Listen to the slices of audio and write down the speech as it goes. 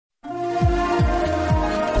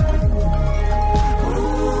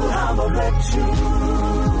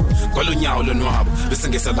Kolonyawo lonwabo bese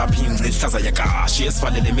ngeselapha ingci ihlaza yakashi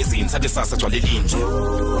esivalele emizini sathi sasa gcwale linje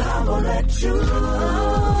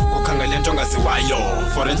ukhangele into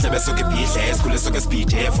ongaziwayo for endlebe soke ibhidle esikhule soke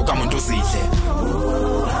sibhidef ukamuntu uzidle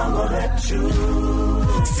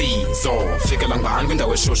Sizo fikela ngani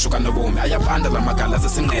kwindawo eshushu kanobomi ayabanda lamagala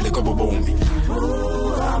zesinqele kobobomi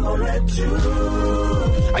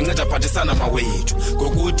Anceda phathisana mawethu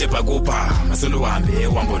ngokude bhakupha maseluhambe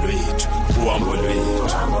uhambo lwethu uhambo lwethu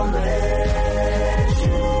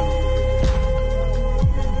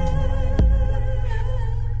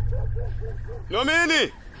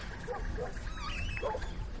Nomini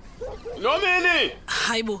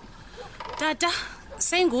Hayibo tata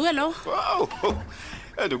senguwe lo Wow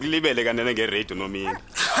Andukulibele kanene ngeradio Nomini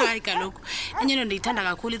Hayi kaloku enyeno ndiyithanda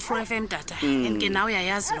kakhulu iTrufm tata and ke nawe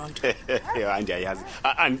uyayazi lonto Hayi ndiyayazi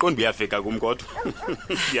andiqondi uyafika kum kodwa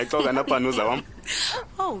Ndiyaxoka naphanuza wam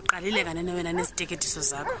Oh uqalile kanene wena nesiteketiso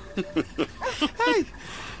zakho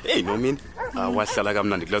Hey Nomini wahlala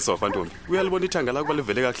kamnandi kule sofa ntombi uyalibona ithanga lakho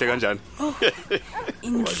balivele kahle kanjani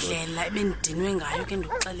Indlela ebendinwe ngayo ke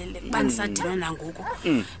ndikuxelele kuba ndisadinwe nangoku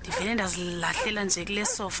ndivele ndazilahlela nje kule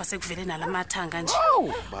sofa sekuvele nalamathanga nje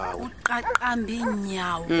uqaqamba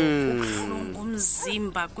inyawo ubuhlungu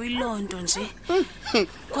umzimba kwilonto nje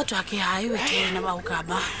kodwa ke hayi wena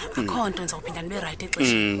bawugaba akho nto ndizawuphinda ndibe right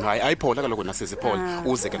exesha hayi ayiphola kaloku nasiziphola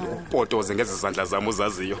uze ke ukupotoze ngeze izandla zami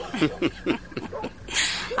uzaziyo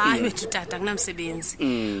Hayi wethu tata kunamsebenzi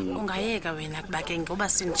ungayeka wena kuba ke ngoba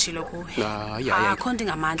sinditshilo kuwe akho nto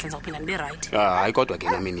ngamandla ndizawuphinda ndibe right hayi kodwa ke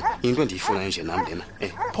Nomini into endiyifuna nje nami lena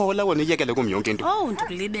phola wona iyekele kum yonke into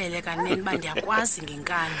ndikulibele kanene ba ndiyakwazi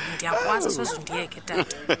ngenkani ndiyakwazi soze undiyeke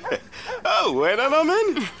tata wena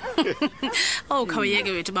Nomini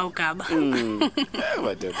khawuyeke wethu bawugaba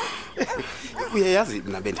madoda uyayazi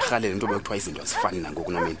mina bendirhalela into bekuthiwa izinto azifani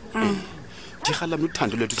nangoku Nomini Ndikhala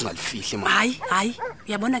uthando lwethu singalifihle manje hayi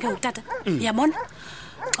uyabona ke utata uyabona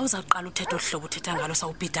xa uzaqala uthetha ohlobo uthetha ngalo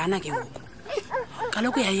sawubhidana ke ngoku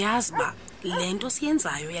kaloku uyayazi ba lento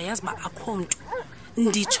siyenzayo uyayazi ba akho mntu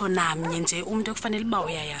nditsho namnye nje umuntu ekufanele ba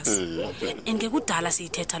uyayazi engeke kudala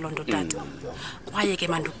siyithetha lonto tata kwaye ke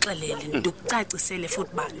mandikuxelele ndikucacisele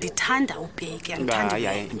futhi ba ndithanda ubheki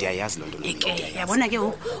andithanda ndiyayazi lonto ke yabona ke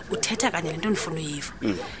uthetha kanye lento ndifuna uyiva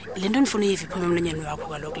lento ndifuna uyiva iphuma emlonyeni wakho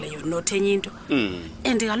kaloku leyo nothenye into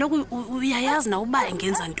and kaloku uyayazi na uba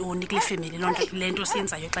engenza ntoni kule family lonto lento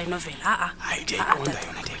siyenzayo xa inovela hayi ndiyayiqonda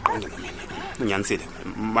yona ndiyayiqonda mina unyanisile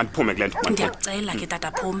mandiphume kule nto ndiyacela ke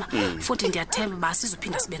tata phuma futhi ndiyathemba ba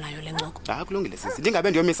sizophinda sibe nayo lencoko kulungile sisi ndingabe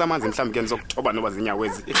ndiyomisa amanzi mhlawumbe ke ndizokuthoba noba zinyawo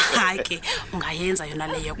ezi hayi ke ungayenza yona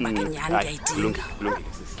leyo kuba ke nyani ndiyayidinga kulungile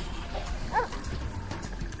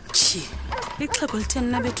sisi ixhego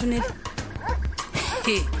litheni nabethuneli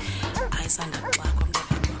ayisanda xakwa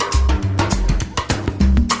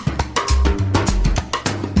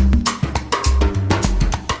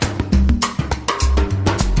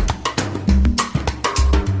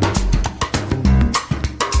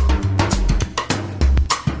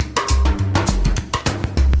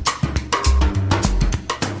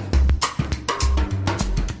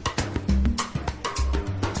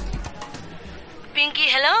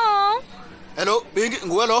Hello, Pinky,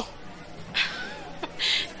 nguwe lo?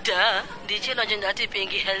 Nditshilo nje ndathi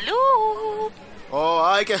Pinky, hello.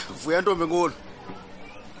 Hayi ke, vuya ntombi enkulu.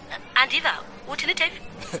 Andiva, uthini Dave?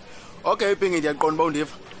 Okay, Pinky ndiyaqonda uba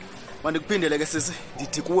undiva. Mandikuphindele ke sisi,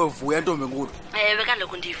 ndithi kuwe vuya ntombi enkulu. Ewe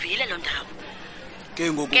kaloku ndivile lo ndawo.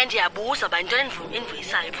 Ke ngoku. Ke ndiyabuza ba into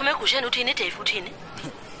endivuyisayo. Phuma egusheni uthini Dave uthini?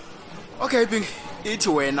 Okay, Pinky, ithi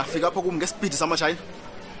wena fika apho kum ngespeed samashayina.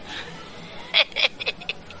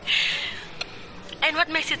 And what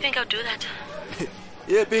makes you think I'll do that?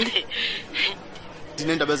 Yeah, Pinky.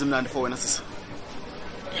 Dinendaba ezimnandi for wena sisi.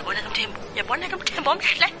 Yabona ke Mthembu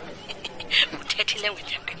omhle. Uthethile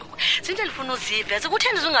ngwethu ngoku. Sinto lifuna uziveze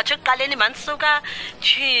kutheni ungathi eqaleni manisuka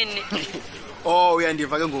chini.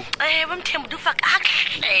 Uyandiva ke ngoku. Mthembu ufa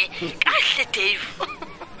kahle Dave.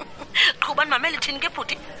 Qhubani mamele thini ke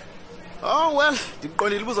bhuti? Well,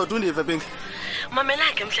 ndiqondile ubuzothi undive Pinky.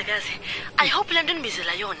 Mamela ke mhlekazi. I hope lento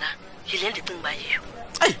ndibizela yona. Yile ndicinga bayiyo.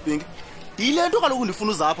 Hey Pinky. Yile nto kaloku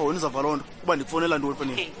ndifuna uzapha wena uzava lonto kuba ndikufonela ntoni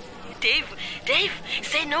fanele. Dave,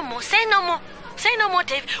 say no more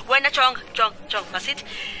Dave. Wena jonga masithi.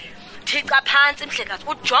 Thica phansi mhlekazi.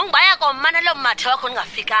 Ujonga bayakomana lo mathe wakho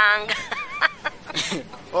ningafikanga.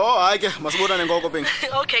 Hayi ke masibonane ngoko Pinky.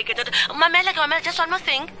 Okay ke tata. Mamela just one more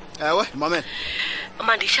thing. Ewe, mamela.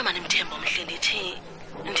 Mandisha mani Mthembu omhle ndithi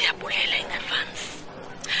ndiyabulela in advance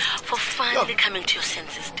for finally coming to your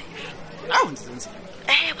senses Dave. Awu ndizenzile.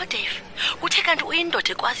 Dave, uthe kanti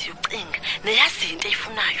uyindoda ekwaziyo ucinga neyazi into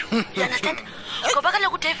eyifunayo. You understand? Ngoba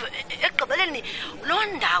kaloku Dave ekugqibeleni loo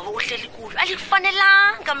ndawo uhleli kuyo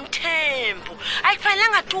alikufanelanga Mthembu.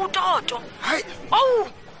 Ayikufanelanga tutoto. Hayi. Oh,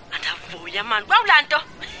 andavuya man. Kwawulanto.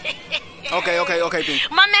 Okay,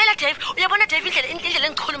 Pink. Mamela Dave, uyabona Dave indlela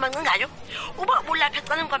engikhuluma ngayo. Uba ubulapha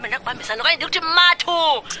ecaleni kwami nakubambisana okanye ndikuthi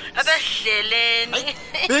mathu abehleleni.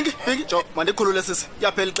 Pink, jo, mandikhulule sisi.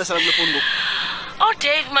 Yaphela ixesha lakule phone ngoku. Oh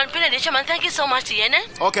Dave, man, phela nje man, thank you so much yena.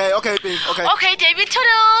 Okay, Pink, okay. Okay, David,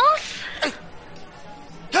 toodles.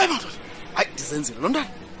 Hayi man. Hayi ndizenzile lo ntwana.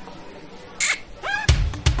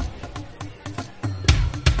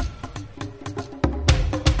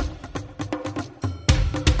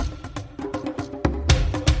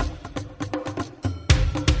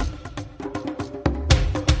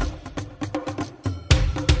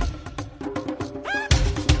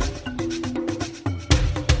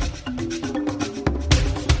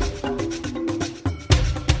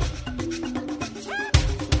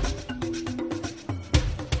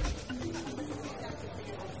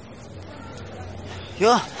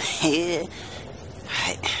 Yo,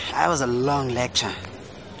 I was a long lecture.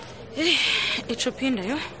 Itshophinda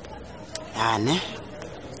yo. Ya ne.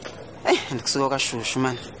 Ndikusuka kashushu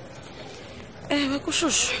man. Ewe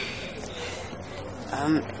kushushu.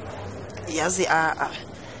 Yazi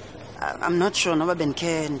I'm not sure noba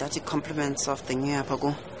benkhe ndathi compliments of the new year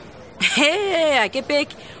pako. Ake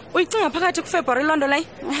Bheki, uyicinga phakathi kuFebruary londo layi?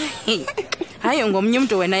 Hayi ngomnye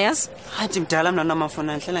umuntu wena yazi. Hathi mdala mna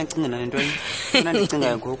namafona ngihlala ngicingena nento yini. Mina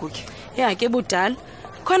ndicinga ngoku ke. Ke budala.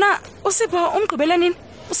 Khona usipho umgqibela nini?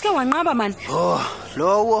 Usike wanqaba man. Yo,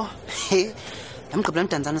 lowo. Yamgqibela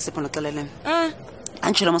mdantsana usipho noxeleleni.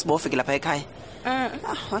 Anjilo masibo ufike lapha ekhaya.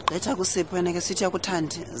 Wagqitha kusipho yena ke sithi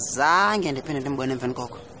yakuthandi. Zange ndiphinde ndimbone emveni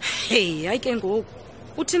koko. Hayi ke ngoku.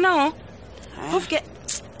 Uthi nawo? Ufike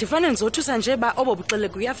ndifane ndizothusa nje ba obobuxele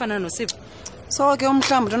kuyafana nosipho. So ke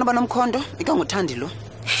umhlamba ntona nomkhondo ikanguthandi lo.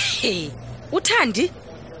 Uthandi?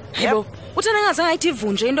 Hayibo, uthanda ngazange ayithi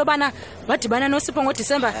ivunje into bana wadibana noSipho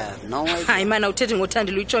ngoDisemba. No way. Hayi mana uthethi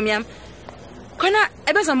ngothandi luitshomi yami. Khona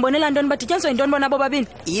ebezambonela ntoni badityaniswa yintoni bona bobabini?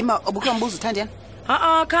 Yima obukhombuza uthandi yana?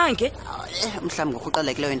 Khange. Mhlamba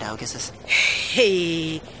ngokuqalekileyo indawo ke sisi.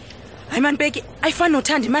 Hayi man Bheki, ayifani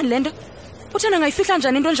nothandi man lento. Uthanda ngayifihla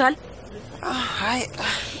njani into njalo? Hayi,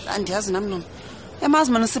 andiyazi nami noma.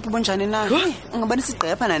 Emazi mana Sipho bonjani na? Ungabani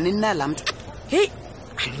sigqepha nanini na lamntu?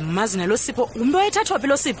 Andimazi nalo Sipho, umuntu oyethathwa phi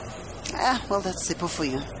lo Sipho? Well that's Sipho for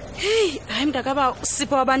you. Hayi mntakaba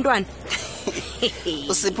uSipho wabantwana.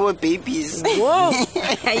 uSipho we-babies. Wo,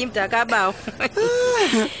 hayi mntakaba.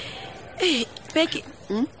 Bheki,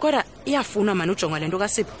 kodwa iyafuna mani ujonga lento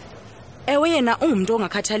kaSipho. Ewe yena ungumuntu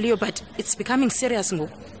ongakhathaliyo but it's becoming serious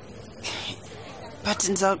ngoku. But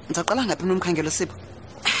ndizaqala ngaphi nomkhangelo Sipho?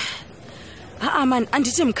 Man,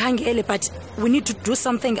 andithi mkhangele but we need to do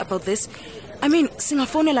something about this. I mean,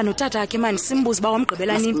 singafonela notata yakhe man simbuze ba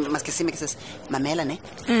wamgqibela nini. Maske sime ke sisi. Mamela ne.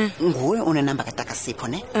 Nguwe unenamba kataka Sipho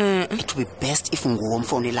ne? It would be best if nguwe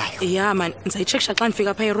umfonelayo. Yeah man, ngizayichecksha xa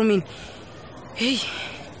ndifika pha eroomini.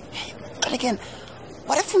 But again,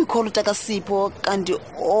 what if we call utaka Sipho kanti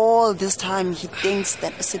all this time he thinks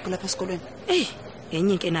that Sipho lapha esikolweni?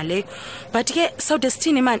 Yenye ke naleyo. But ke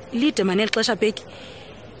Southwestini man, lide man elixesha Bheki.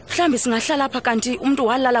 Mhlambi singahlala apha kanti umuntu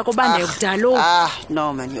walala kobanda yokudalo.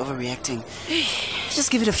 No man, you're overreacting.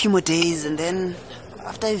 Just give it a few more days and then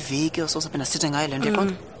after a week you're also been sitting island,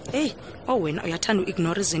 yaqonda? Wena uyathanda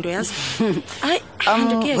uignore izinto yazi. What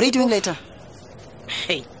are you doing later?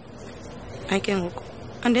 Hayi ke ngoku.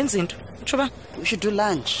 Andenzi into. Utsho ba? We should do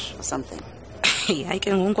lunch or something. Hayi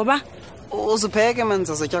ke ngoku ngoba uzupheke man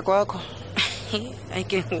zazotya kwakho. Hayi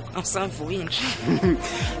ke ngoku awusavuyi nje.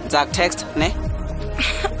 Ndizakutext ne?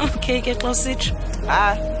 Okay, get close it.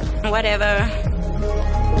 Bye. Whatever.